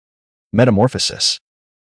Metamorphosis.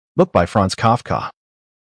 Book by Franz Kafka.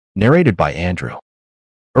 Narrated by Andrew.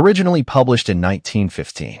 Originally published in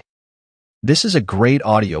 1915. This is a great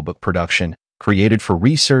audiobook production created for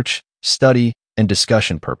research, study, and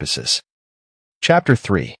discussion purposes. Chapter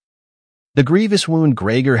 3. The grievous wound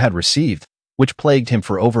Gregor had received, which plagued him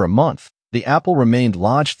for over a month, the apple remained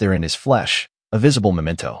lodged there in his flesh, a visible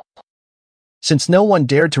memento. Since no one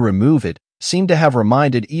dared to remove it, seemed to have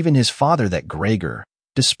reminded even his father that Gregor,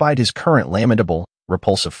 despite his current lamentable,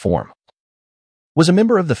 repulsive form, was a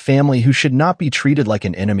member of the family who should not be treated like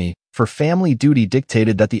an enemy, for family duty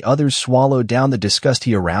dictated that the others swallow down the disgust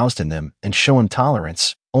he aroused in them and show him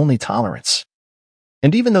tolerance, only tolerance.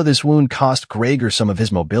 And even though this wound cost Gregor some of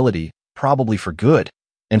his mobility, probably for good,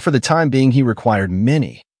 and for the time being he required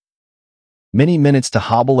many minutes to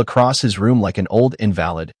hobble across his room like an old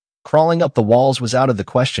invalid, crawling up the walls was out of the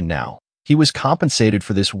question now. He was compensated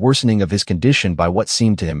for this worsening of his condition by what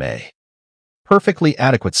seemed to him a perfectly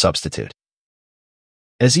adequate substitute.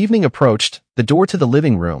 As evening approached, the door to the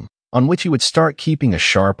living room, on which he would start keeping a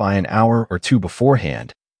sharp eye an hour or two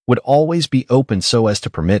beforehand, would always be open so as to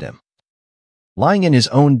permit him, lying in his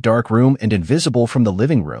own dark room and invisible from the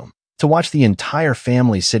living room, to watch the entire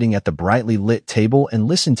family sitting at the brightly lit table and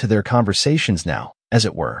listen to their conversations now, as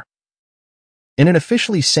it were, in an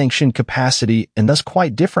officially sanctioned capacity and thus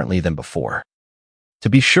quite differently than before. To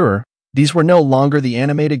be sure, these were no longer the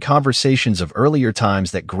animated conversations of earlier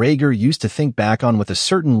times that Gregor used to think back on with a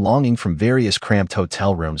certain longing from various cramped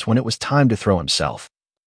hotel rooms when it was time to throw himself,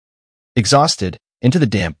 exhausted, into the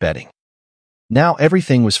damp bedding. Now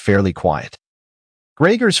everything was fairly quiet.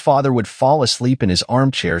 Gregor's father would fall asleep in his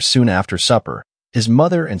armchair soon after supper. His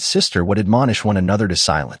mother and sister would admonish one another to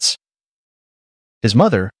silence. His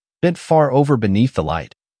mother, bent far over beneath the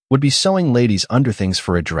light, would be sewing ladies' underthings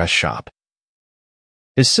for a dress shop.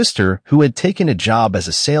 His sister, who had taken a job as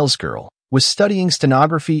a salesgirl, was studying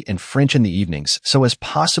stenography and French in the evenings so as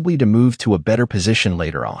possibly to move to a better position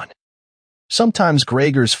later on. Sometimes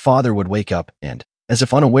Gregor's father would wake up and, as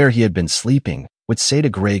if unaware he had been sleeping, would say to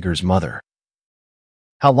Gregor's mother,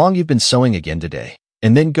 "How long you've been sewing again today?"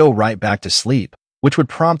 and then go right back to sleep, which would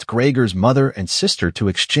prompt Gregor's mother and sister to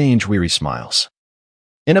exchange weary smiles.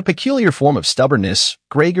 In a peculiar form of stubbornness,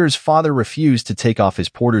 Gregor's father refused to take off his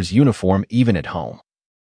porter's uniform even at home.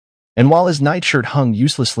 And while his nightshirt hung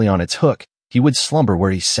uselessly on its hook, he would slumber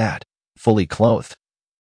where he sat, fully clothed,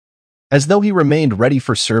 as though he remained ready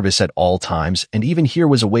for service at all times and even here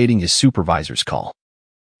was awaiting his supervisor's call.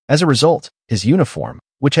 As a result, his uniform,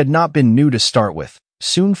 which had not been new to start with,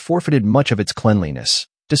 soon forfeited much of its cleanliness,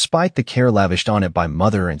 despite the care lavished on it by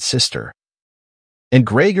mother and sister. And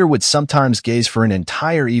Gregor would sometimes gaze for an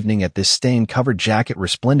entire evening at this stain-covered jacket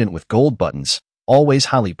resplendent with gold buttons, always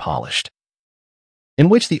highly polished, in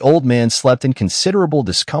which the old man slept in considerable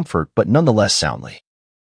discomfort but nonetheless soundly.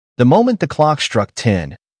 The moment the clock struck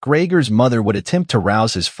 10, Gregor's mother would attempt to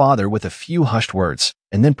rouse his father with a few hushed words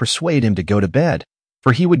and then persuade him to go to bed,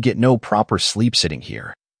 for he would get no proper sleep sitting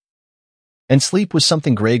here. And sleep was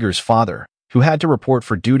something Gregor's father, who had to report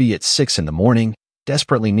for duty at 6 in the morning,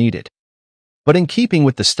 desperately needed. But in keeping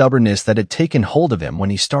with the stubbornness that had taken hold of him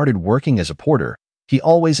when he started working as a porter, he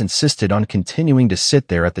always insisted on continuing to sit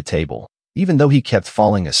there at the table, even though he kept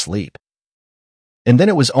falling asleep. And then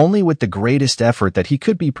it was only with the greatest effort that he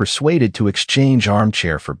could be persuaded to exchange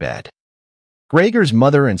armchair for bed. Gregor's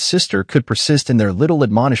mother and sister could persist in their little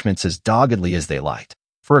admonishments as doggedly as they liked.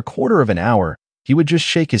 For a quarter of an hour, he would just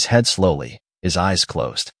shake his head slowly, his eyes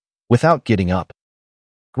closed, without getting up.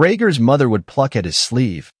 Gregor's mother would pluck at his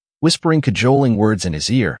sleeve, whispering cajoling words in his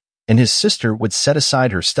ear, and his sister would set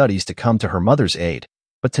aside her studies to come to her mother's aid,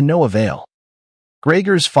 but to no avail.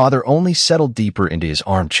 Gregor's father only settled deeper into his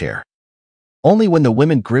armchair. Only when the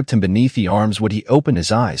women gripped him beneath the arms would he open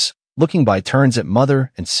his eyes, looking by turns at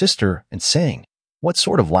mother and sister and saying, "What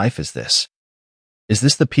sort of life is this? Is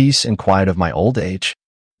this the peace and quiet of my old age?"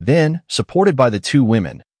 Then, supported by the two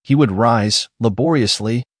women, he would rise,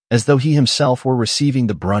 laboriously, as though he himself were receiving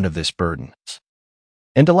the brunt of this burden,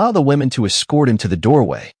 and allow the women to escort him to the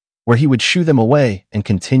doorway, where he would shoo them away and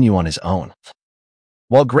continue on his own.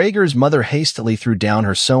 While Gregor's mother hastily threw down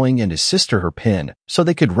her sewing and his sister her pen so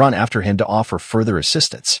they could run after him to offer further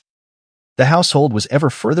assistance. The household was ever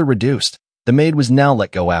further reduced. The maid was now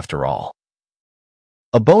let go after all.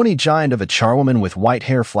 A bony giant of a charwoman with white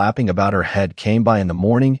hair flapping about her head came by in the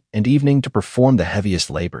morning and evening to perform the heaviest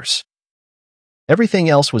labors. Everything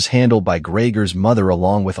else was handled by Gregor's mother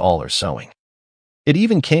along with all her sewing. It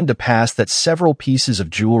even came to pass that several pieces of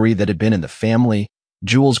jewelry that had been in the family,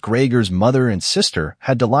 jewels Gregor's mother and sister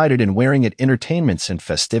had delighted in wearing at entertainments and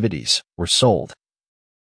festivities, were sold.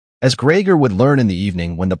 as Gregor would learn in the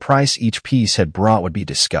evening when the price each piece had brought would be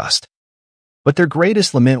discussed. But their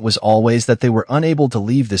greatest lament was always that they were unable to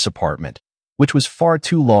leave this apartment, which was far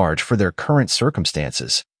too large for their current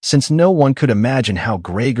circumstances, since no one could imagine how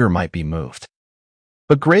Gregor might be moved.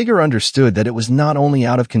 But Gregor understood that it was not only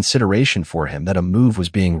out of consideration for him that a move was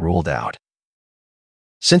being ruled out,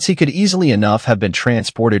 since he could easily enough have been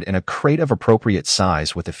transported in a crate of appropriate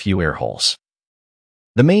size with a few air holes.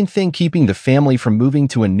 The main thing keeping the family from moving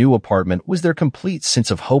to a new apartment was their complete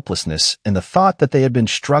sense of hopelessness and the thought that they had been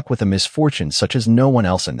struck with a misfortune such as no one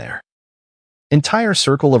else in their entire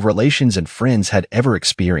circle of relations and friends had ever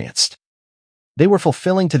experienced. They were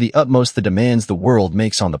fulfilling to the utmost the demands the world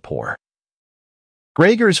makes on the poor.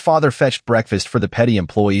 Gregor's father fetched breakfast for the petty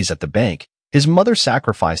employees at the bank. His mother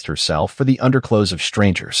sacrificed herself for the underclothes of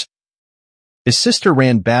strangers. His sister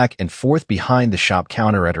ran back and forth behind the shop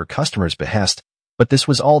counter at her customer's behest, but this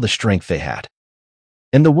was all the strength they had.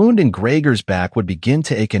 And the wound in Gregor's back would begin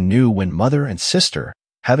to ache anew when mother and sister,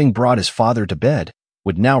 having brought his father to bed,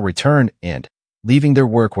 would now return and, leaving their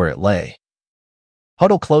work where it lay,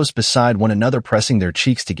 huddle close beside one another pressing their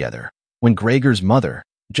cheeks together, when Gregor's mother,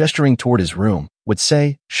 gesturing toward his room, would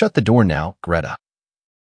say, "Shut the door now, Greta."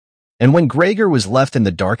 And when Gregor was left in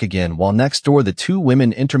the dark again while next door the two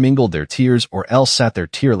women intermingled their tears or else sat there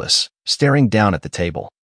tearless, staring down at the table.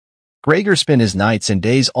 Gregor spent his nights and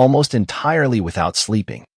days almost entirely without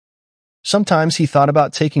sleeping. Sometimes he thought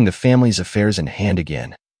about taking the family's affairs in hand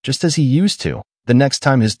again, just as he used to, the next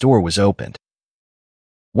time his door was opened.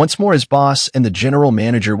 Once more his boss and the general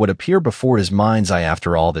manager would appear before his mind's eye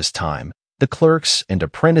after all this time, the clerks and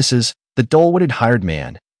apprentices, the dull-witted hired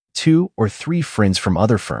man, 2 or 3 friends from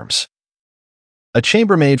other firms, a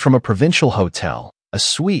chambermaid from a provincial hotel, a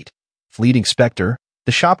sweet, fleeting spectre,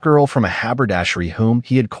 the shopgirl from a haberdashery whom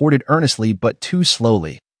he had courted earnestly but too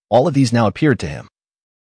slowly. All of these now appeared to him,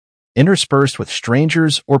 interspersed with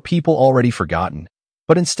strangers or people already forgotten,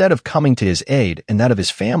 but instead of coming to his aid and that of his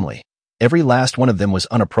family, every last one of them was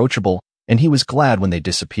unapproachable, and he was glad when they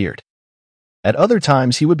disappeared. At other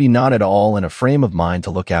times he would be not at all in a frame of mind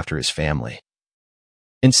to look after his family.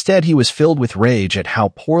 Instead, he was filled with rage at how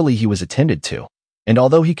poorly he was attended to, and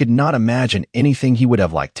although he could not imagine anything he would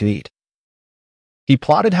have liked to eat, he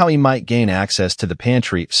plotted how he might gain access to the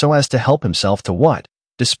pantry so as to help himself to what,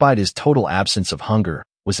 despite his total absence of hunger,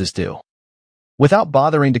 was his due, without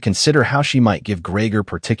bothering to consider how she might give Gregor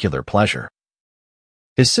particular pleasure.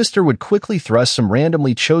 His sister would quickly thrust some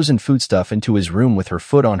randomly chosen foodstuff into his room with her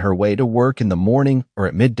foot on her way to work in the morning or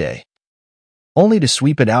at midday, only to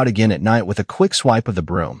sweep it out again at night with a quick swipe of the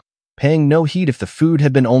broom, paying no heed if the food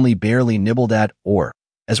had been only barely nibbled at or,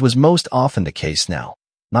 as was most often the case now,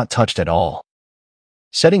 not touched at all.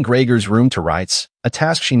 Setting Gregor's room to rights, a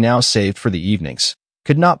task she now saved for the evenings,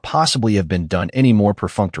 could not possibly have been done any more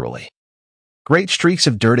perfunctorily. Great streaks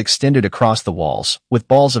of dirt extended across the walls, with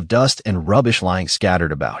balls of dust and rubbish lying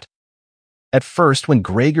scattered about. At first, when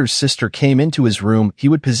Gregor's sister came into his room, he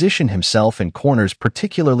would position himself in corners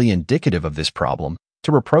particularly indicative of this problem,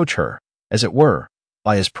 to reproach her, as it were,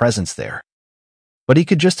 by his presence there. But he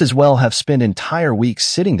could just as well have spent entire weeks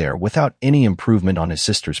sitting there without any improvement on his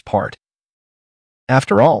sister's part.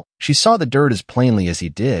 After all, she saw the dirt as plainly as he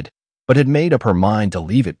did, but had made up her mind to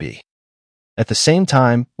leave it be. At the same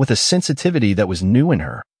time, with a sensitivity that was new in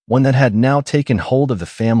her, one that had now taken hold of the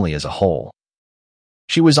family as a whole,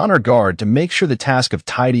 she was on her guard to make sure the task of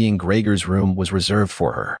tidying Gregor's room was reserved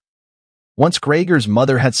for her. Once Gregor's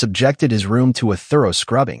mother had subjected his room to a thorough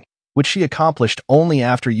scrubbing, which she accomplished only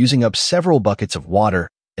after using up several buckets of water.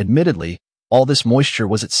 Admittedly, all this moisture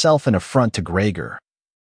was itself an affront to Gregor,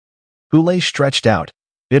 who lay stretched out,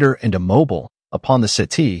 bitter and immobile, upon the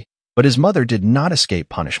settee, but his mother did not escape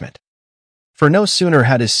punishment. For no sooner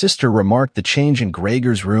had his sister remarked the change in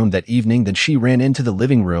Gregor's room that evening than she ran into the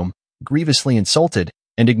living room, grievously insulted,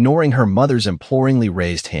 and ignoring her mother's imploringly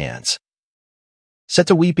raised hands, set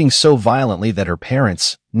to weeping so violently that her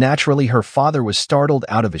parents, naturally her father was startled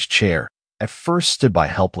out of his chair, at first stood by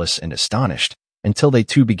helpless and astonished, until they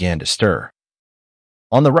too began to stir.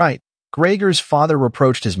 On the right, Gregor's father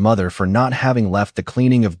reproached his mother for not having left the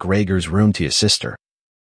cleaning of Gregor's room to his sister,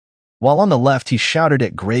 while on the left he shouted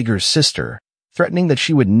at Gregor's sister, threatening that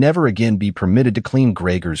she would never again be permitted to clean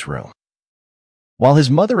Gregor's room. While his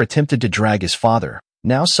mother attempted to drag his father,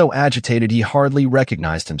 now so agitated he hardly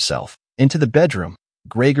recognized himself, into the bedroom,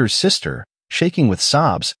 Gregor's sister, shaking with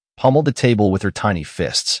sobs, pummeled the table with her tiny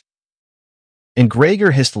fists. And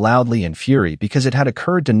Gregor hissed loudly in fury because it had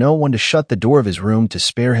occurred to no one to shut the door of his room to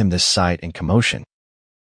spare him this sight and commotion.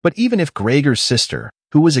 But even if Gregor's sister,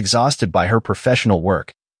 who was exhausted by her professional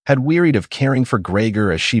work, had wearied of caring for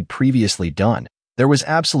Gregor as she'd previously done, there was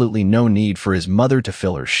absolutely no need for his mother to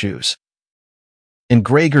fill her shoes. And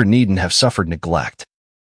Gregor needn't have suffered neglect.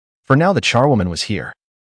 For now the charwoman was here.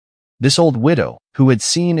 This old widow, who had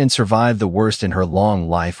seen and survived the worst in her long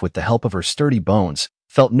life with the help of her sturdy bones,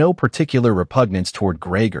 felt no particular repugnance toward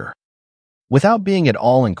Gregor. Without being at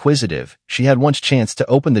all inquisitive, she had once chanced to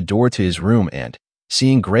open the door to his room and,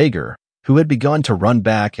 seeing Gregor, who had begun to run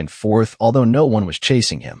back and forth although no one was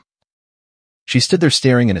chasing him, she stood there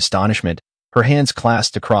staring in astonishment, her hands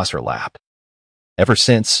clasped across her lap. Ever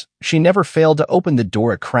since, she never failed to open the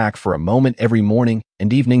door a crack for a moment every morning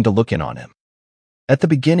and evening to look in on him. At the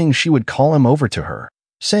beginning, she would call him over to her,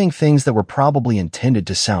 saying things that were probably intended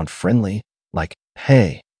to sound friendly, like,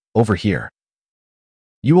 "Hey, over here.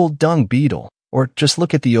 You old dung beetle," or "Just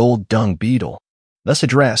look at the old dung beetle." Thus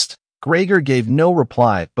addressed, Gregor gave no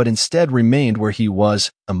reply but instead remained where he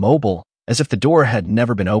was, immobile, as if the door had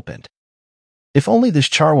never been opened. If only this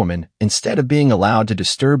charwoman, instead of being allowed to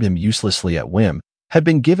disturb him uselessly at whim, had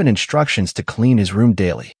been given instructions to clean his room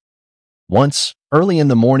daily. Once, early in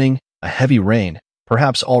the morning, a heavy rain,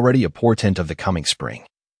 perhaps already a portent of the coming spring,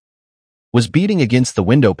 was beating against the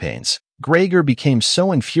window panes. Gregor became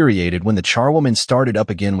so infuriated when the charwoman started up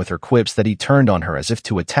again with her quips that he turned on her as if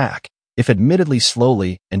to attack, if admittedly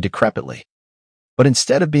slowly and decrepitly. But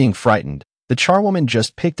instead of being frightened, the charwoman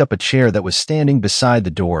just picked up a chair that was standing beside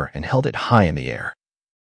the door and held it high in the air.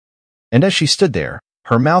 And as she stood there,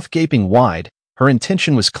 her mouth gaping wide, her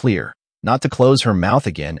intention was clear, not to close her mouth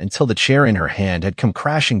again until the chair in her hand had come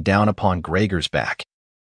crashing down upon Gregor's back.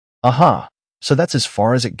 "Aha, so that's as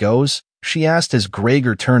far as it goes?" she asked as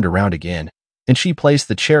Gregor turned around again, and she placed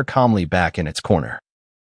the chair calmly back in its corner.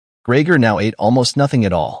 Gregor now ate almost nothing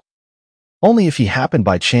at all. Only if he happened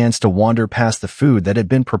by chance to wander past the food that had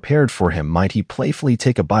been prepared for him might he playfully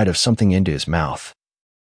take a bite of something into his mouth,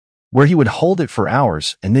 where he would hold it for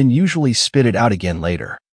hours and then usually spit it out again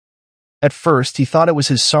later. At first, he thought it was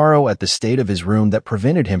his sorrow at the state of his room that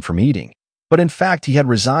prevented him from eating, but in fact he had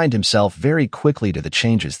resigned himself very quickly to the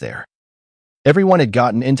changes there. Everyone had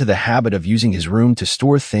gotten into the habit of using his room to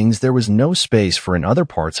store things there was no space for in other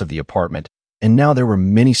parts of the apartment, and now there were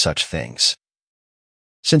many such things,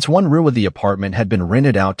 since one room of the apartment had been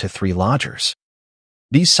rented out to 3 lodgers.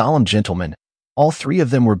 These solemn gentlemen, all 3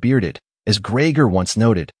 of them were bearded, as Gregor once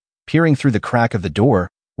noted, peering through the crack of the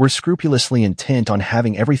door, were scrupulously intent on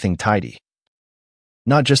having everything tidy.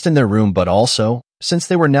 Not just in their room but also, since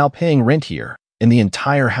they were now paying rent here, in the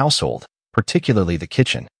entire household, particularly the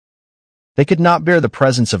kitchen. They could not bear the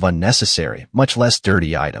presence of unnecessary, much less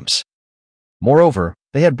dirty items. Moreover,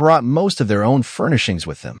 they had brought most of their own furnishings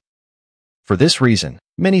with them. For this reason,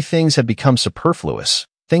 many things had become superfluous,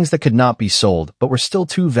 things that could not be sold but were still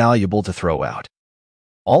too valuable to throw out.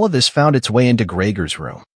 All of this found its way into Gregor's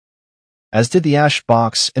room, as did the ash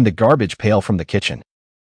box and the garbage pail from the kitchen.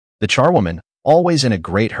 The charwoman, always in a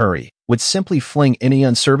great hurry, would simply fling any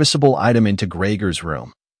unserviceable item into Gregor's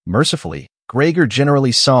room. Mercifully, Gregor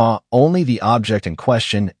generally saw only the object in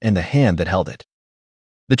question and the hand that held it.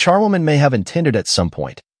 The charwoman may have intended at some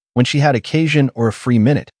point, when she had occasion or a free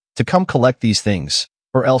minute, to come collect these things,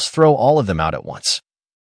 or else throw all of them out at once.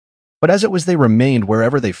 But as it was, they remained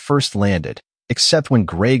wherever they first landed, except when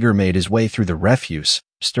Gregor made his way through the refuse,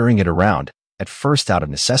 stirring it around, at first out of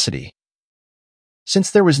necessity,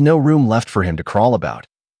 since there was no room left for him to crawl about,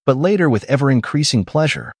 but later with ever-increasing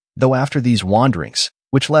pleasure, though after these wanderings,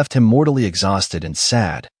 which left him mortally exhausted and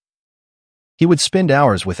sad, he would spend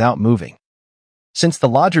hours without moving. Since the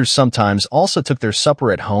lodgers sometimes also took their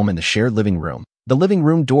supper at home in the shared living room, the living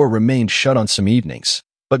room door remained shut on some evenings,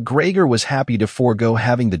 but Gregor was happy to forego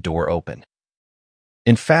having the door open.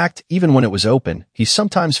 In fact, even when it was open, he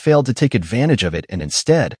sometimes failed to take advantage of it and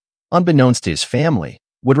instead, unbeknownst to his family,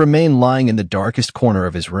 would remain lying in the darkest corner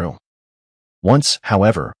of his room. Once,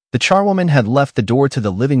 however, the charwoman had left the door to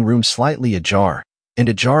the living room slightly ajar, and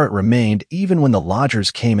ajar it remained even when the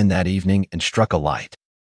lodgers came in that evening and struck a light.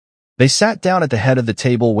 They sat down at the head of the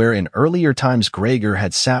table where in earlier times Gregor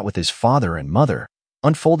had sat with his father and mother,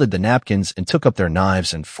 unfolded the napkins and took up their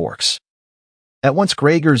knives and forks. At once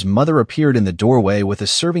Gregor's mother appeared in the doorway with a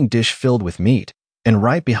serving dish filled with meat, and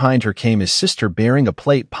right behind her came his sister bearing a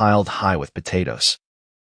plate piled high with potatoes.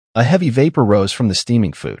 A heavy vapor rose from the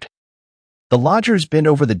steaming food. The lodgers bent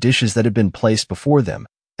over the dishes that had been placed before them,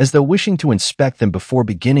 as though wishing to inspect them before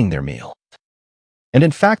beginning their meal. And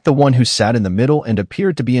in fact, the one who sat in the middle and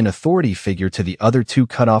appeared to be an authority figure to the other 2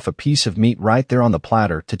 cut off a piece of meat right there on the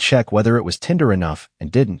platter to check whether it was tender enough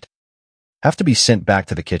and didn't have to be sent back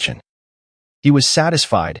to the kitchen. He was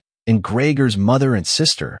satisfied, and Gregor's mother and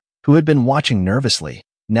sister, who had been watching nervously,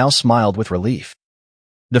 now smiled with relief.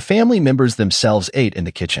 The family members themselves ate in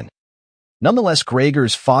the kitchen. Nonetheless,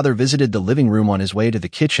 Gregor's father visited the living room on his way to the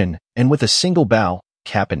kitchen and with a single bow,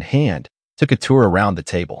 cap in hand, took a tour around the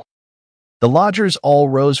table. The lodgers all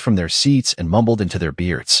rose from their seats and mumbled into their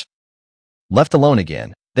beards. Left alone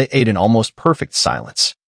again, they ate in almost perfect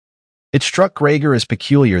silence. It struck Gregor as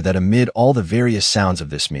peculiar that amid all the various sounds of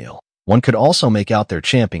this meal, one could also make out their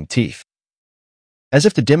champing teeth. As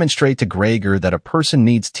if to demonstrate to Gregor that a person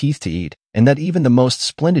needs teeth to eat, and that even the most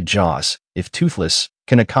splendid jaws, if toothless,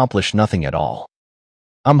 can accomplish nothing at all.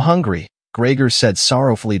 "I'm hungry," Gregor said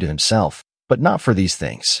sorrowfully to himself, "but not for these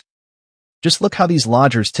things. Just look how these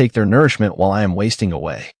lodgers take their nourishment while I am wasting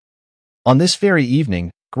away." On this very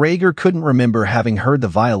evening, Gregor couldn't remember having heard the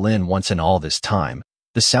violin once in all this time.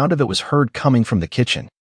 The sound of it was heard coming from the kitchen.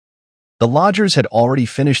 The lodgers had already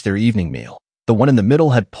finished their evening meal. The one in the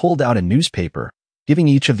middle had pulled out a newspaper, giving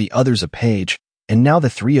each of the others a page, and now the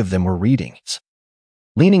three of them were reading,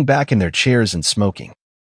 leaning back in their chairs and smoking.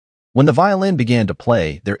 When the violin began to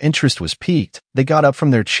play, their interest was piqued. They got up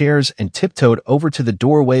from their chairs and tiptoed over to the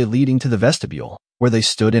doorway leading to the vestibule, where they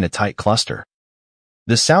stood in a tight cluster.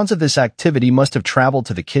 The sounds of this activity must have traveled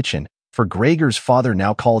to the kitchen, for Gregor's father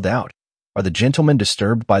now called out, "Are the gentlemen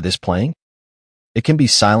disturbed by this playing?" "It can be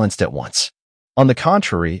silenced at once." "On the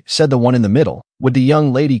contrary," said the one in the middle, "would the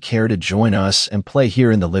young lady care to join us and play here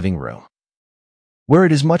in the living room, where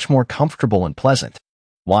it is much more comfortable and pleasant?"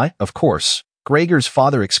 "Why, of course," Gregor's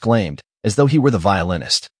father exclaimed, as though he were the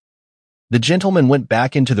violinist. The gentleman went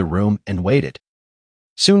back into the room and waited.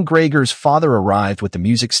 Soon Gregor's father arrived with the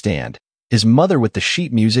music stand, his mother with the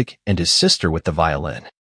sheet music, and his sister with the violin.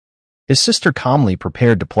 His sister calmly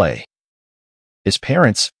prepared to play. His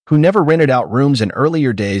parents, who never rented out rooms in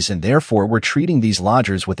earlier days and therefore were treating these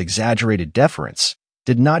lodgers with exaggerated deference,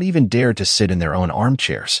 did not even dare to sit in their own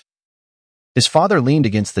armchairs. His father leaned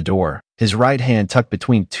against the door, his right hand tucked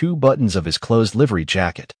between two buttons of his closed livery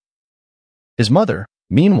jacket. His mother,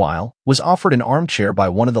 meanwhile, was offered an armchair by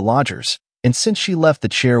one of the lodgers, and since she left the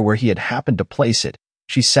chair where he had happened to place it,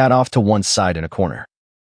 she sat off to one side in a corner.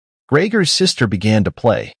 Gregor's sister began to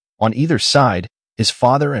play. On either side, his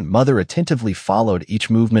father and mother attentively followed each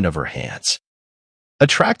movement of her hands.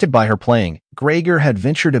 Attracted by her playing, Gregor had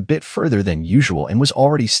ventured a bit further than usual and was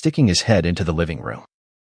already sticking his head into the living room.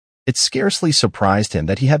 It scarcely surprised him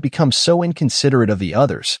that he had become so inconsiderate of the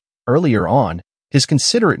others. Earlier on, his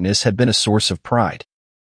considerateness had been a source of pride,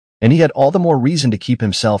 and he had all the more reason to keep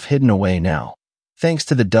himself hidden away now, thanks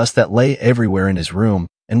to the dust that lay everywhere in his room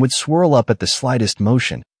and would swirl up at the slightest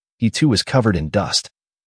motion. He too was covered in dust.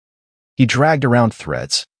 He dragged around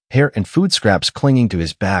threads, hair, and food scraps clinging to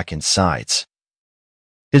his back and sides.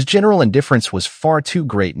 His general indifference was far too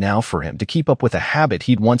great now for him to keep up with a habit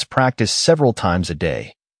he'd once practiced several times a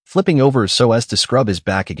day, flipping over so as to scrub his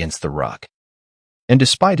back against the rug. And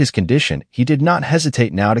despite his condition, he did not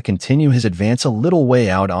hesitate now to continue his advance a little way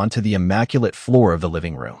out onto the immaculate floor of the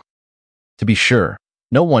living room. To be sure,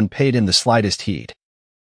 no one paid him the slightest heed.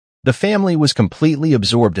 The family was completely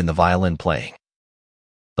absorbed in the violin playing.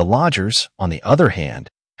 The lodgers, on the other hand,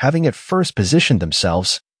 having at first positioned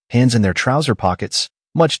themselves, hands in their trouser pockets,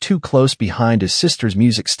 much too close behind his sister's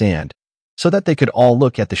music stand, so that they could all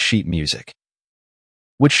look at the sheet music,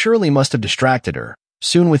 which surely must have distracted her,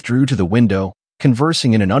 soon withdrew to the window,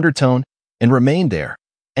 conversing in an undertone, and remained there,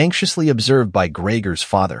 anxiously observed by Gregor's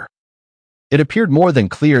father. It appeared more than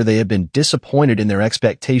clear they had been disappointed in their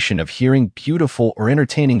expectation of hearing beautiful or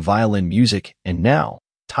entertaining violin music and now,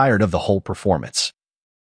 tired of the whole performance,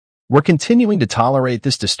 were continuing to tolerate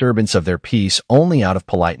this disturbance of their peace only out of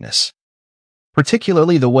politeness.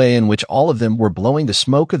 Particularly the way in which all of them were blowing the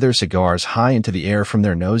smoke of their cigars high into the air from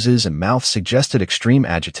their noses and mouths suggested extreme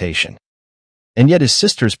agitation. And yet his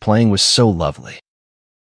sister's playing was so lovely.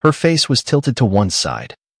 Her face was tilted to one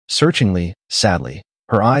side. Searchingly, sadly,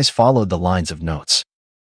 her eyes followed the lines of notes.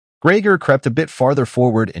 Gregor crept a bit farther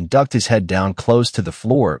forward and ducked his head down close to the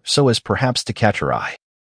floor so as perhaps to catch her eye.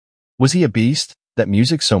 Was he a beast, that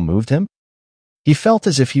music so moved him? He felt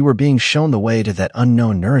as if he were being shown the way to that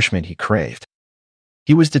unknown nourishment he craved.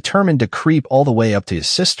 He was determined to creep all the way up to his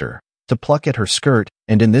sister, to pluck at her skirt,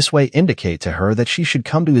 and in this way indicate to her that she should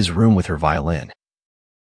come to his room with her violin.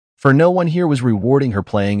 For no one here was rewarding her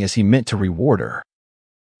playing as he meant to reward her.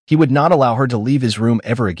 He would not allow her to leave his room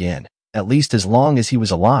ever again, at least as long as he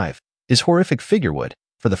was alive. His horrific figure would,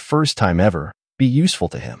 for the first time ever, be useful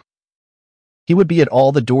to him. He would be at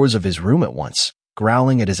all the doors of his room at once,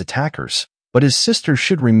 growling at his attackers, but his sister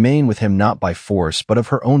should remain with him not by force but of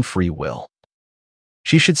her own free will.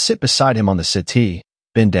 She should sit beside him on the settee,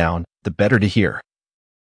 bend down, the better to hear.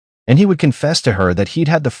 And he would confess to her that he'd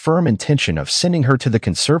had the firm intention of sending her to the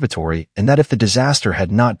conservatory and that if the disaster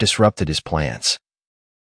had not disrupted his plans,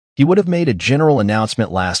 He would have made a general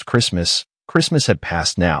announcement last Christmas. Christmas had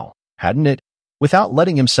passed now, hadn't it? Without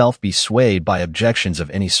letting himself be swayed by objections of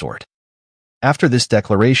any sort. After this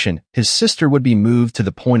declaration, his sister would be moved to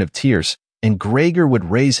the point of tears, and Gregor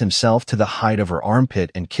would raise himself to the height of her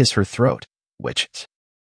armpit and kiss her throat, which,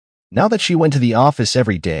 now that she went to the office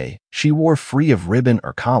every day, she wore free of ribbon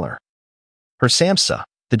or collar. Her Samsa,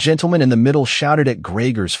 the gentleman in the middle, shouted at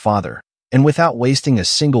Gregor's father, and without wasting a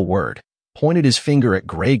single word, pointed his finger at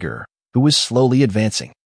Gregor, who was slowly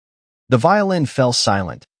advancing. The violin fell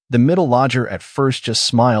silent. The middle lodger at first just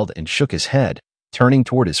smiled and shook his head, turning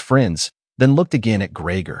toward his friends, then looked again at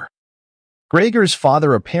Gregor. Gregor's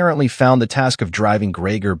father apparently found the task of driving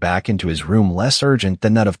Gregor back into his room less urgent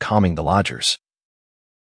than that of calming the lodgers.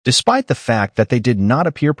 Despite the fact that they did not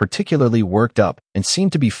appear particularly worked up and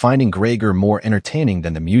seemed to be finding Gregor more entertaining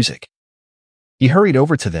than the music, he hurried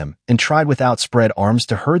over to them and tried with outspread arms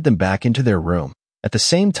to herd them back into their room, at the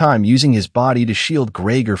same time using his body to shield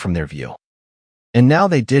Gregor from their view. And now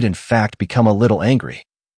they did in fact become a little angry.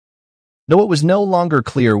 Though it was no longer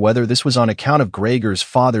clear whether this was on account of Gregor's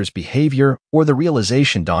father's behavior or the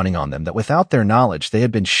realization dawning on them that without their knowledge they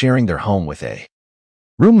had been sharing their home with a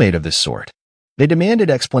roommate of this sort. They demanded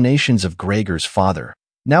explanations of Gregor's father.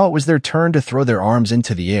 Now it was their turn to throw their arms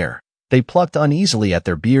into the air. They plucked uneasily at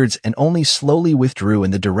their beards and only slowly withdrew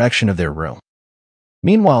in the direction of their room.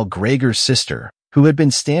 Meanwhile, Gregor's sister, who had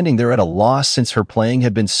been standing there at a loss since her playing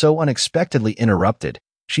had been so unexpectedly interrupted,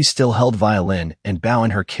 she still held violin and bow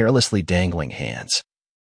in her carelessly dangling hands.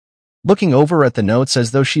 Looking over at the notes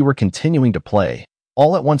as though she were continuing to play,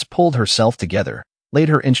 all at once pulled herself together, laid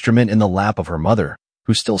her instrument in the lap of her mother,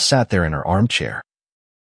 who still sat there in her armchair,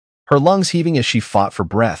 her lungs heaving as she fought for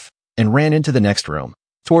breath, and ran into the next room,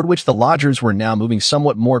 toward which the lodgers were now moving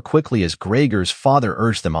somewhat more quickly as Gregor's father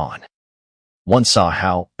urged them on. One saw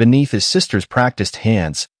how, beneath his sister's practiced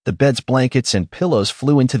hands, the bed's blankets and pillows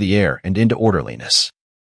flew into the air and into orderliness.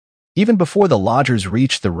 Even before the lodgers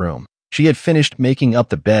reached the room, she had finished making up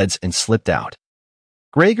the beds and slipped out.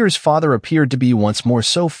 Gregor's father appeared to be once more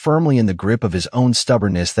so firmly in the grip of his own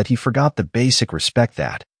stubbornness that he forgot the basic respect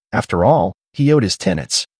that, after all, he owed his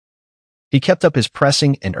tenants. He kept up his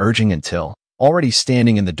pressing and urging until, already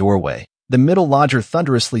standing in the doorway, the middle lodger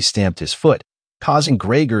thunderously stamped his foot, causing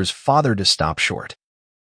Gregor's father to stop short.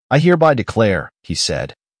 "I hereby declare," he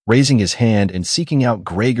said, raising his hand and seeking out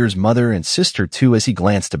Gregor's mother and sister too as he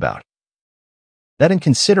glanced about, "that in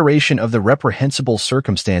consideration of the reprehensible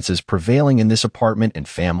circumstances prevailing in this apartment and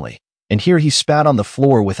family," and here he spat on the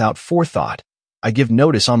floor without forethought, "I give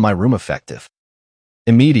notice on my room effective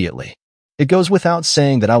immediately. It goes without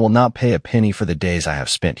saying that I will not pay a penny for the days I have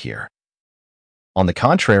spent here. On the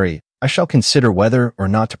contrary, I shall consider whether or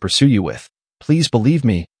not to pursue you with, please believe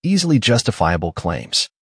me, easily justifiable claims."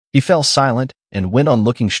 He fell silent and went on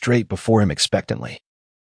looking straight before him expectantly.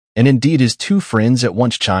 And indeed his two friends at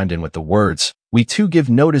once chimed in with the words, "We too give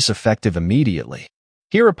notice effective immediately."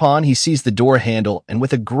 Hereupon he seized the door handle and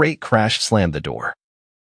with a great crash slammed the door.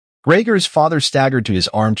 Gregor's father staggered to his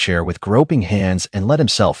armchair with groping hands and let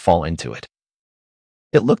himself fall into it.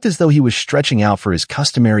 It looked as though he was stretching out for his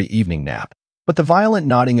customary evening nap, but the violent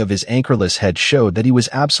nodding of his anchorless head showed that he was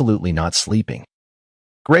absolutely not sleeping.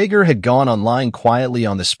 Gregor had gone on lying quietly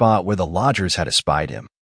on the spot where the lodgers had espied him.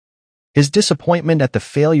 His disappointment at the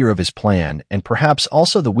failure of his plan and perhaps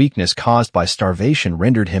also the weakness caused by starvation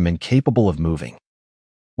rendered him incapable of moving.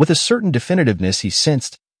 With a certain definitiveness he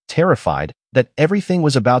sensed, terrified, that everything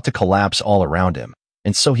was about to collapse all around him,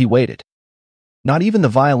 and so he waited. Not even the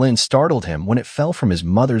violin startled him when it fell from his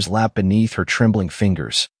mother's lap beneath her trembling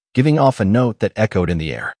fingers, giving off a note that echoed in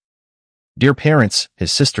the air. "Dear parents,"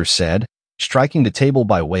 his sister said, striking the table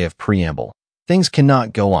by way of preamble, "things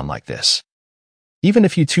cannot go on like this. Even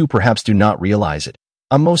if you two perhaps do not realize it,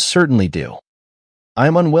 I most certainly do. I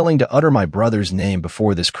am unwilling to utter my brother's name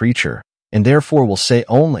before this creature, and therefore will say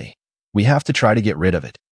only, we have to try to get rid of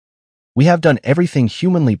it. We have done everything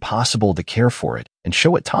humanly possible to care for it and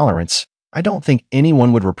show it tolerance. I don't think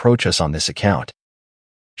anyone would reproach us on this account."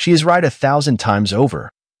 "She is right 1,000 times over,"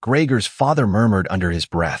 Gregor's father murmured under his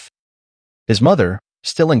breath. His mother,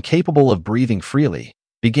 still incapable of breathing freely,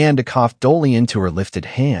 began to cough dully into her lifted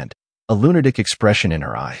hand, a lunatic expression in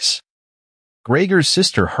her eyes. Gregor's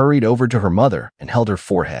sister hurried over to her mother and held her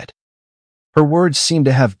forehead. Her words seemed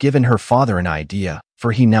to have given her father an idea,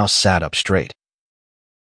 for he now sat up straight,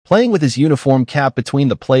 playing with his uniform cap between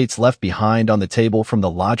the plates left behind on the table from the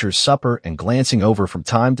lodger's supper and glancing over from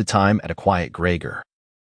time to time at a quiet Gregor.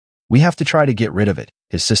 "We have to try to get rid of it,"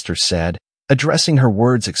 his sister said, addressing her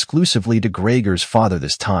words exclusively to Gregor's father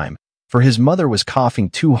this time, for his mother was coughing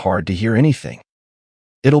too hard to hear anything.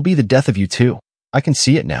 "It'll be the death of you two. I can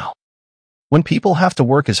see it now. When people have to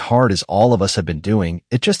work as hard as all of us have been doing,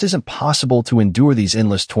 it just isn't possible to endure these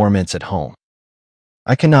endless torments at home.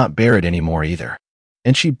 I cannot bear it anymore either."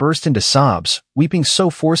 And she burst into sobs, weeping so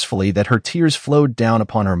forcefully that her tears flowed down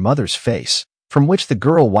upon her mother's face, from which the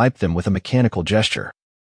girl wiped them with a mechanical gesture.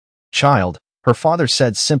 "Child," her father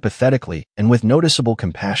said sympathetically and with noticeable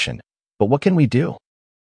compassion, "but what can we do?"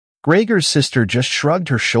 Gregor's sister just shrugged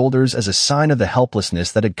her shoulders as a sign of the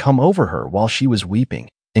helplessness that had come over her while she was weeping,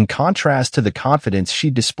 in contrast to the confidence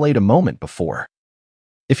she'd displayed a moment before.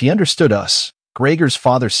 "If he understood us," Gregor's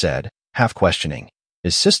father said, half questioning.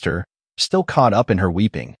 His sister, still caught up in her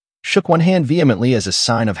weeping, shook one hand vehemently as a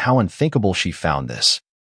sign of how unthinkable she found this.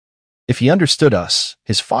 "If he understood us,"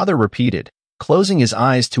 his father repeated, closing his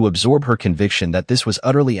eyes to absorb her conviction that this was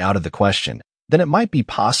utterly out of the question, then it might be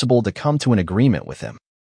possible to come to an agreement with him.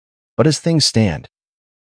 "But as things stand—"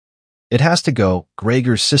 "It has to go,"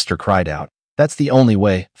 Gregor's sister cried out. "That's the only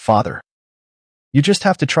way, father. You just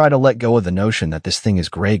have to try to let go of the notion that this thing is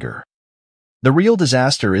Gregor. The real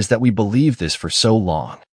disaster is that we believed this for so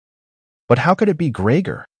long. But how could it be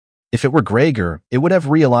Gregor? If it were Gregor, it would have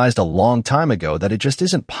realized a long time ago that it just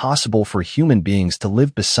isn't possible for human beings to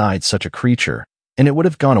live beside such a creature, and it would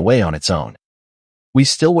have gone away on its own. We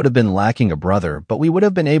still would have been lacking a brother, but we would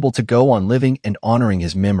have been able to go on living and honoring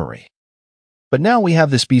his memory. But now we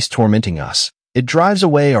have this beast tormenting us. It drives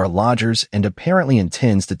away our lodgers and apparently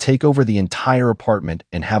intends to take over the entire apartment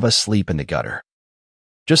and have us sleep in the gutter.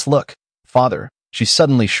 Just look, father," she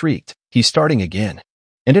suddenly shrieked. "He's starting again."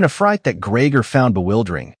 And in a fright that Gregor found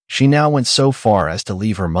bewildering, she now went so far as to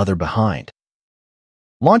leave her mother behind.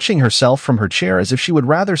 Launching herself from her chair as if she would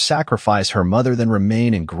rather sacrifice her mother than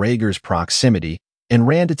remain in Gregor's proximity, and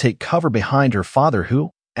ran to take cover behind her father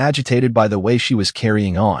who, agitated by the way she was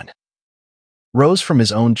carrying on, rose from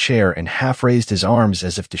his own chair and half raised his arms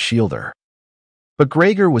as if to shield her. But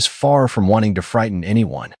Gregor was far from wanting to frighten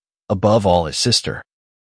anyone, above all his sister.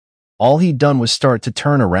 All he'd done was start to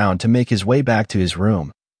turn around to make his way back to his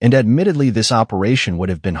room, and admittedly this operation would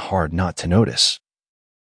have been hard not to notice.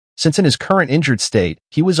 Since in his current injured state,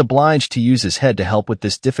 he was obliged to use his head to help with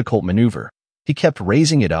this difficult maneuver, he kept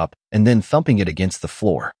raising it up and then thumping it against the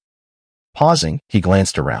floor. Pausing, he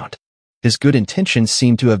glanced around. His good intentions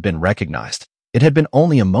seemed to have been recognized. It had been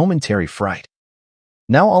only a momentary fright.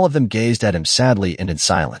 Now all of them gazed at him sadly and in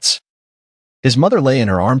silence. His mother lay in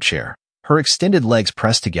her armchair, her extended legs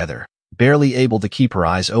pressed together, barely able to keep her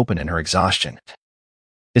eyes open in her exhaustion.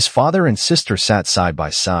 His father and sister sat side by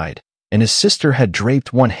side, and his sister had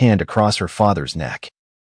draped one hand across her father's neck.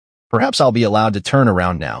 "Perhaps I'll be allowed to turn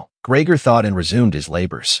around now," Gregor thought and resumed his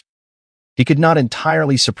labors. He could not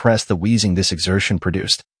entirely suppress the wheezing this exertion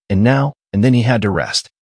produced, and then he had to rest.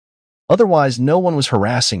 Otherwise, no one was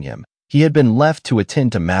harassing him. He had been left to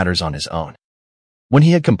attend to matters on his own. When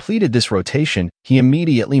he had completed this rotation, he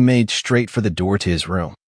immediately made straight for the door to his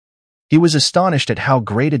room. He was astonished at how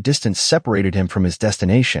great a distance separated him from his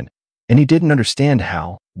destination, and he didn't understand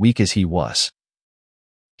how, weak as he was,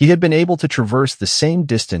 he had been able to traverse the same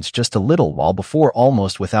distance just a little while before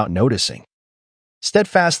almost without noticing.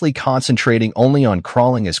 Steadfastly concentrating only on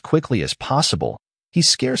crawling as quickly as possible, he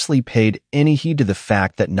scarcely paid any heed to the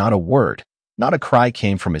fact that not a word, not a cry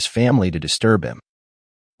came from his family to disturb him.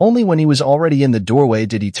 Only when he was already in the doorway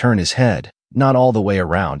did he turn his head, not all the way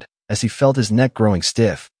around, as he felt his neck growing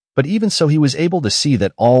stiff, but even so he was able to see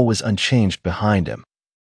that all was unchanged behind him,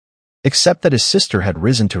 except that his sister had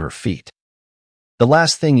risen to her feet. The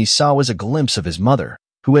last thing he saw was a glimpse of his mother,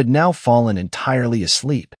 who had now fallen entirely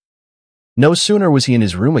asleep. No sooner was he in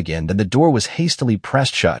his room again than the door was hastily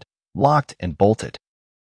pressed shut, locked and bolted.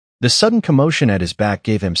 The sudden commotion at his back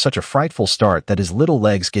gave him such a frightful start that his little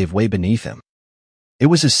legs gave way beneath him. It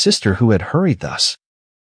was his sister who had hurried thus.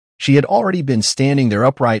 She had already been standing there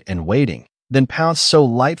upright and waiting, then pounced so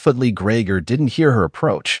lightfootly Gregor didn't hear her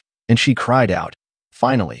approach, and she cried out,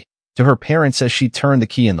 finally, to her parents as she turned the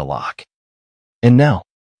key in the lock. And now,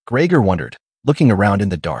 Gregor wondered, looking around in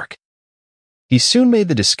the dark. He soon made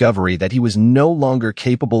the discovery that he was no longer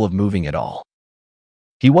capable of moving at all.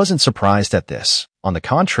 He wasn't surprised at this. On the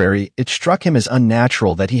contrary, it struck him as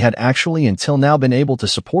unnatural that he had actually until now been able to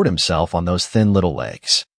support himself on those thin little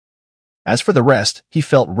legs. As for the rest, he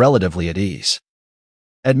felt relatively at ease.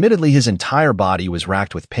 Admittedly, his entire body was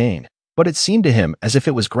racked with pain, but it seemed to him as if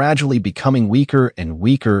it was gradually becoming weaker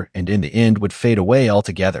and in the end would fade away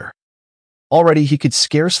altogether. Already he could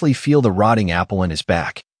scarcely feel the rotting apple in his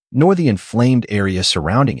back, nor the inflamed area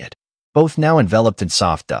surrounding it, both now enveloped in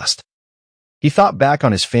soft dust. He thought back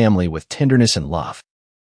on his family with tenderness and love.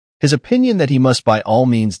 His opinion that he must by all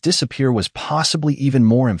means disappear was possibly even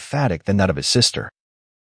more emphatic than that of his sister.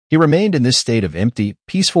 He remained in this state of empty,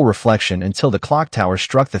 peaceful reflection until the clock tower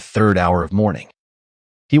struck the 3rd hour of morning.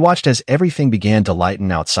 He watched as everything began to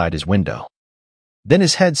lighten outside his window. Then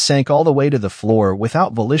his head sank all the way to the floor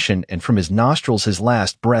without volition, and from his nostrils his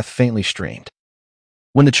last breath faintly streamed.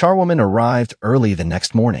 When the charwoman arrived early the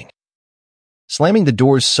next morning, slamming the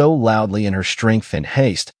doors so loudly in her strength and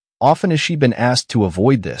haste, often as she'd been asked to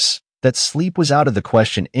avoid this, that sleep was out of the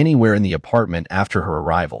question anywhere in the apartment after her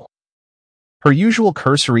arrival. Her usual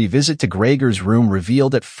cursory visit to Gregor's room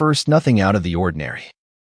revealed at first nothing out of the ordinary.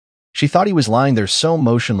 She thought he was lying there so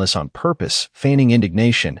motionless on purpose, feigning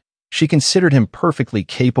indignation. She considered him perfectly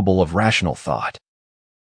capable of rational thought.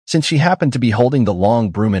 Since she happened to be holding the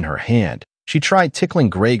long broom in her hand, she tried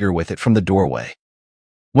tickling Gregor with it from the doorway.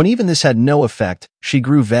 When even this had no effect, she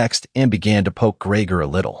grew vexed and began to poke Gregor a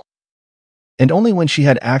little. And only when she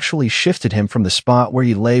had actually shifted him from the spot where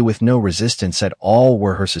he lay with no resistance at all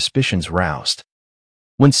were her suspicions roused.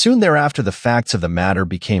 When soon thereafter the facts of the matter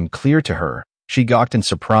became clear to her, she gawked in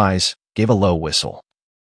surprise, gave a low whistle.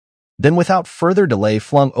 Then without further delay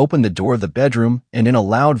flung open the door of the bedroom and in a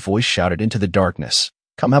loud voice shouted into the darkness,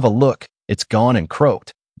 "Come have a look, it's gone," and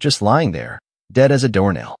croaked, just lying there, dead as a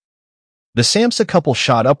doornail. The Samsa couple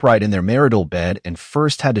shot upright in their marital bed and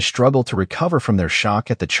first had to struggle to recover from their shock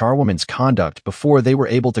at the charwoman's conduct before they were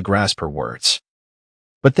able to grasp her words.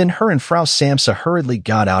 But then her and Frau Samsa hurriedly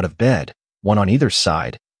got out of bed, one on either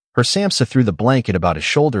side. Her Samsa threw the blanket about his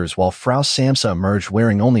shoulders while Frau Samsa emerged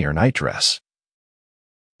wearing only her nightdress.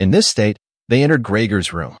 In this state, they entered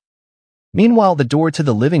Gregor's room. Meanwhile, the door to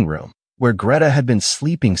the living room, where Greta had been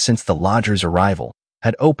sleeping since the lodger's arrival,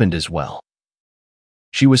 had opened as well.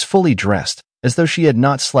 She was fully dressed, as though she had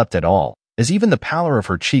not slept at all, as even the pallor of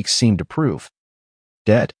her cheeks seemed to prove.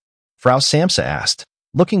 "Dead?" Frau Samsa asked,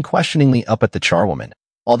 looking questioningly up at the charwoman,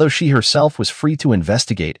 although she herself was free to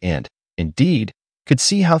investigate and, indeed, could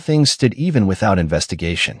see how things stood even without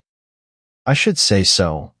investigation. "I should say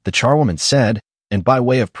so," the charwoman said, and by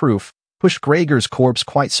way of proof, pushed Gregor's corpse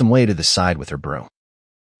quite some way to the side with her broom.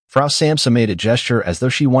 Frau Samsa made a gesture as though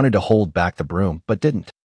she wanted to hold back the broom, but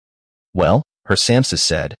didn't. "Well," her Samsa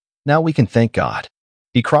said, "now we can thank God."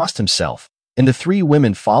 He crossed himself, and the 3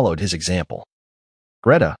 women followed his example.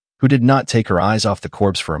 Greta, who did not take her eyes off the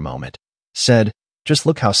corpse for a moment, said, "Just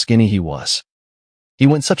look how skinny he was. He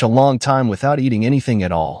went such a long time without eating anything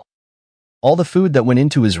at all. All the food that went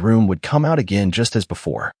into his room would come out again just as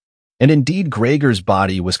before." And indeed, Gregor's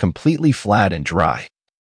body was completely flat and dry,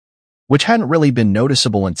 which hadn't really been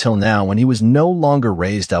noticeable until now when he was no longer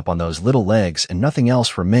raised up on those little legs and nothing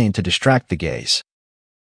else remained to distract the gaze.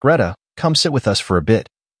 "Greta, come sit with us for a bit,"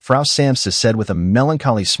 Frau Samsa said with a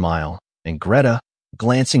melancholy smile, and Greta,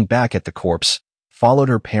 glancing back at the corpse, followed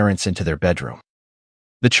her parents into their bedroom.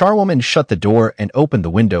 The charwoman shut the door and opened the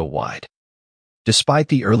window wide. Despite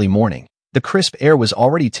the early morning, the crisp air was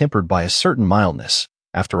already tempered by a certain mildness.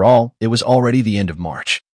 After all, it was already the end of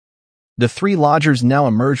March. The 3 lodgers now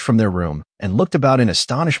emerged from their room and looked about in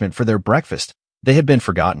astonishment for their breakfast. They had been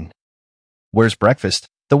forgotten. "Where's breakfast?"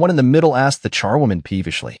 the one in the middle asked the charwoman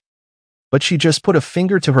peevishly. But she just put a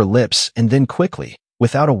finger to her lips and then quickly,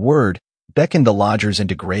 without a word, beckoned the lodgers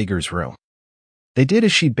into Gregor's room. They did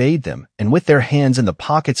as she bade them, and with their hands in the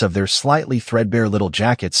pockets of their slightly threadbare little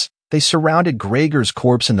jackets, they surrounded Gregor's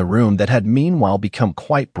corpse in the room that had meanwhile become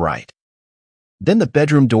quite bright. Then the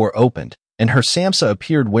bedroom door opened, and her Samsa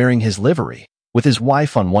appeared wearing his livery, with his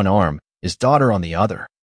wife on one arm, his daughter on the other.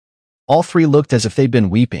 All 3 looked as if they'd been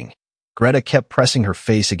weeping. Greta kept pressing her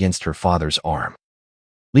face against her father's arm.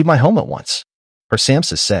 "Leave my home at once," her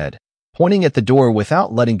Samsa said, pointing at the door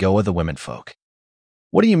without letting go of the womenfolk.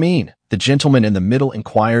 "What do you mean?" the gentleman in the middle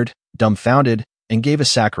inquired, dumbfounded, and gave a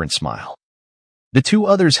saccharine smile. The 2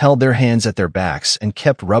 others held their hands at their backs and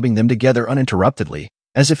kept rubbing them together uninterruptedly,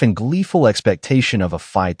 as if in gleeful expectation of a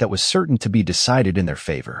fight that was certain to be decided in their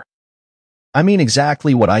favor. "I mean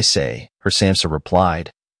exactly what I say," her Samsa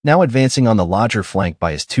replied, now advancing on the lodger flanked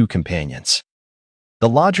by his 2 companions. The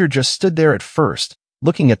lodger just stood there at first,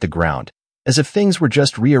 looking at the ground, as if things were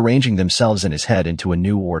just rearranging themselves in his head into a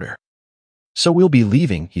new order. "So we'll be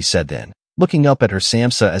leaving," he said then, looking up at her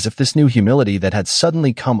Samsa as if this new humility that had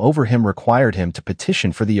suddenly come over him required him to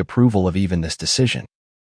petition for the approval of even this decision.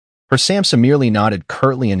 Her Samsa merely nodded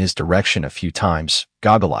curtly in his direction a few times,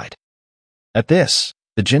 goggle-eyed. At this,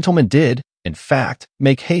 the gentleman did, in fact,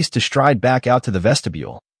 make haste to stride back out to the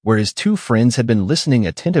vestibule, where his 2 friends had been listening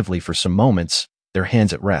attentively for some moments, their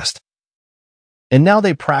hands at rest. And now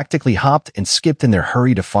they practically hopped and skipped in their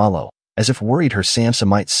hurry to follow, as if worried her Samsa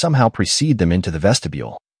might somehow precede them into the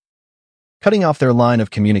vestibule, cutting off their line of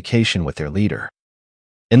communication with their leader.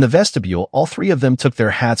 In the vestibule, all 3 of them took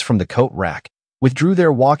their hats from the coat rack, withdrew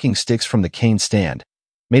their walking sticks from the cane stand,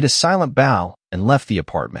 made a silent bow, and left the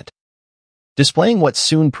apartment. Displaying what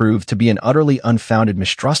soon proved to be an utterly unfounded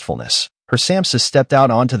mistrustfulness, Samsa stepped out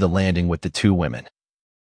onto the landing with the two women.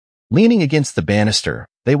 Leaning against the banister,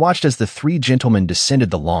 they watched as the three gentlemen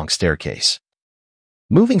descended the long staircase.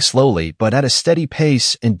 Moving slowly but at a steady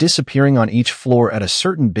pace and disappearing on each floor at a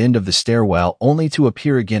certain bend of the stairwell only to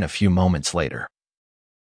appear again a few moments later.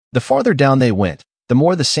 The farther down they went, the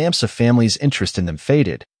more the Samsa family's interest in them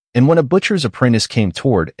faded, and when a butcher's apprentice came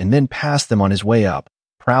toward and then passed them on his way up,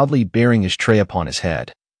 proudly bearing his tray upon his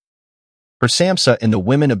head. Samsa and the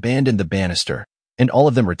women abandoned the banister, and all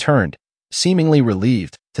of them returned, seemingly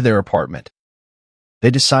relieved, to their apartment. They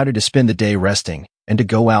decided to spend the day resting and to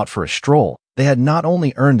go out for a stroll. They had not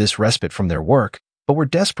only earned this respite from their work, but were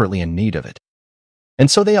desperately in need of it. And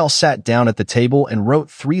so they all sat down at the table and wrote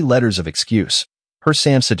 3 letters of excuse,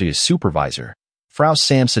 Samsa to his supervisor, Franz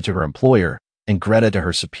Samsa to her employer, and Greta to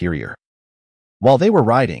her superior. While they were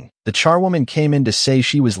writing, the charwoman came in to say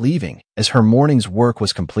she was leaving, as her morning's work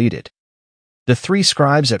was completed. The 3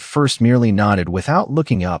 scribes at first merely nodded without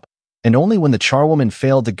looking up, and only when the charwoman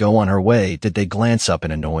failed to go on her way did they glance up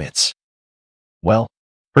in annoyance. "Well?"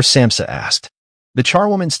 Samsa asked. The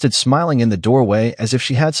charwoman stood smiling in the doorway as if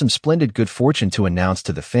she had some splendid good fortune to announce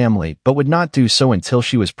to the family, but would not do so until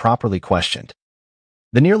she was properly questioned.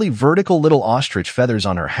 The nearly vertical little ostrich feathers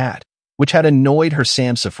on her hat, which had annoyed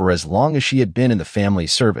Samsa for as long as she had been in the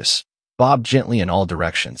family's service, bobbed gently in all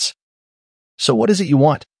directions. "So what is it you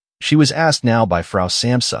want?" She was asked now by Frau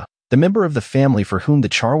Samsa, the member of the family for whom the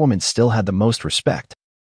charwoman still had the most respect.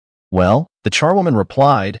 "Well," the charwoman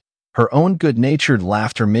replied, her own good-natured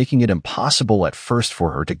laughter making it impossible at first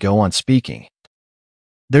for her to go on speaking.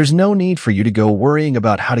 "There's no need for you to go worrying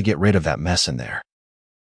about how to get rid of that mess in there.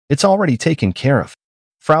 It's already taken care of."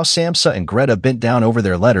 Frau Samsa and Greta bent down over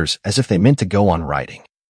their letters as if they meant to go on writing.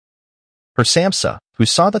 Samsa, who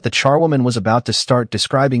saw that the charwoman was about to start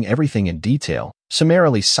describing everything in detail,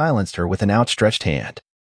 summarily silenced her with an outstretched hand.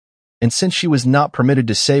 And since she was not permitted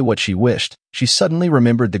to say what she wished, she suddenly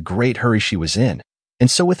remembered the great hurry she was in, and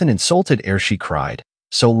so with an insulted air she cried,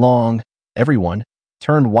 "So long!" Everyone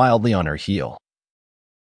turned wildly on her heel,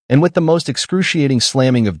 and with the most excruciating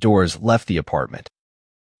slamming of doors left the apartment.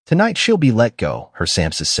 "Tonight she'll be let go,"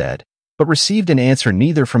 Samsa said, but received an answer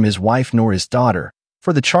neither from his wife nor his daughter,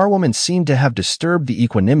 for the charwoman seemed to have disturbed the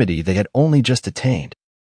equanimity they had only just attained.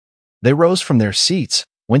 They rose from their seats,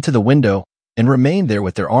 went to the window, and remained there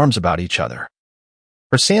with their arms about each other.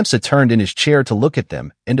 Samsa turned in his chair to look at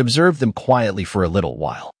them and observed them quietly for a little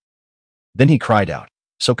while. Then he cried out,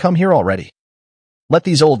 "So come here already. Let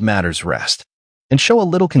these old matters rest, and show a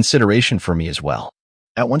little consideration for me as well."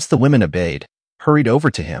 At once the women obeyed, hurried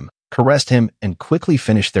over to him, caressed him, and quickly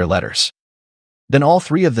finished their letters. Then all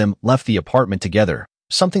 3 of them left the apartment together,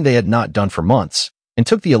 something they had not done for months, and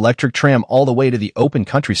took the electric tram all the way to the open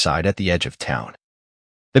countryside at the edge of town.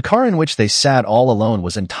 The car in which they sat all alone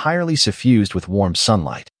was entirely suffused with warm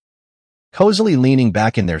sunlight. Cozily leaning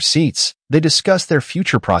back in their seats, they discussed their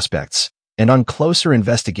future prospects, and on closer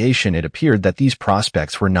investigation it appeared that these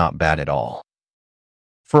prospects were not bad at all.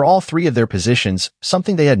 For all 3 of their positions,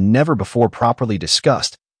 something they had never before properly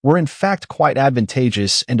discussed, were in fact quite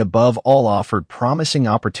advantageous and above all offered promising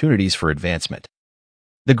opportunities for advancement.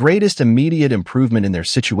 The greatest immediate improvement in their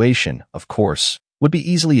situation, of course, would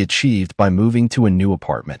be easily achieved by moving to a new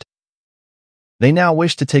apartment. They now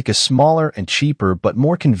wished to take a smaller and cheaper but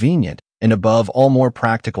more convenient and above all more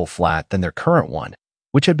practical flat than their current one,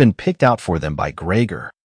 which had been picked out for them by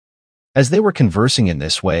Gregor. As they were conversing in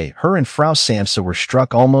this way, her and Frau Samsa were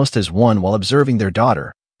struck almost as one while observing their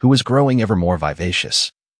daughter, who was growing ever more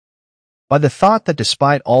vivacious. By the thought that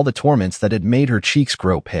despite all the torments that had made her cheeks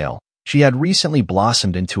grow pale, she had recently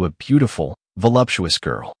blossomed into a beautiful, voluptuous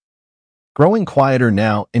girl. Growing quieter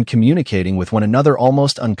now and communicating with one another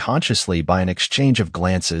almost unconsciously by an exchange of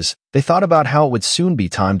glances, they thought about how it would soon be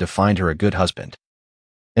time to find her a good husband.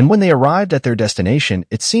 And when they arrived at their destination,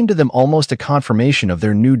 it seemed to them almost a confirmation of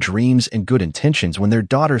their new dreams and good intentions when their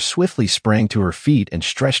daughter swiftly sprang to her feet and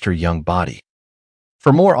stretched her young body.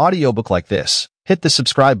 For more audiobook like this, hit the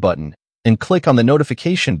subscribe button and click on the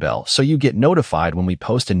notification bell so you get notified when we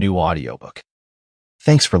post a new audiobook.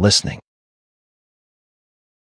 Thanks for listening.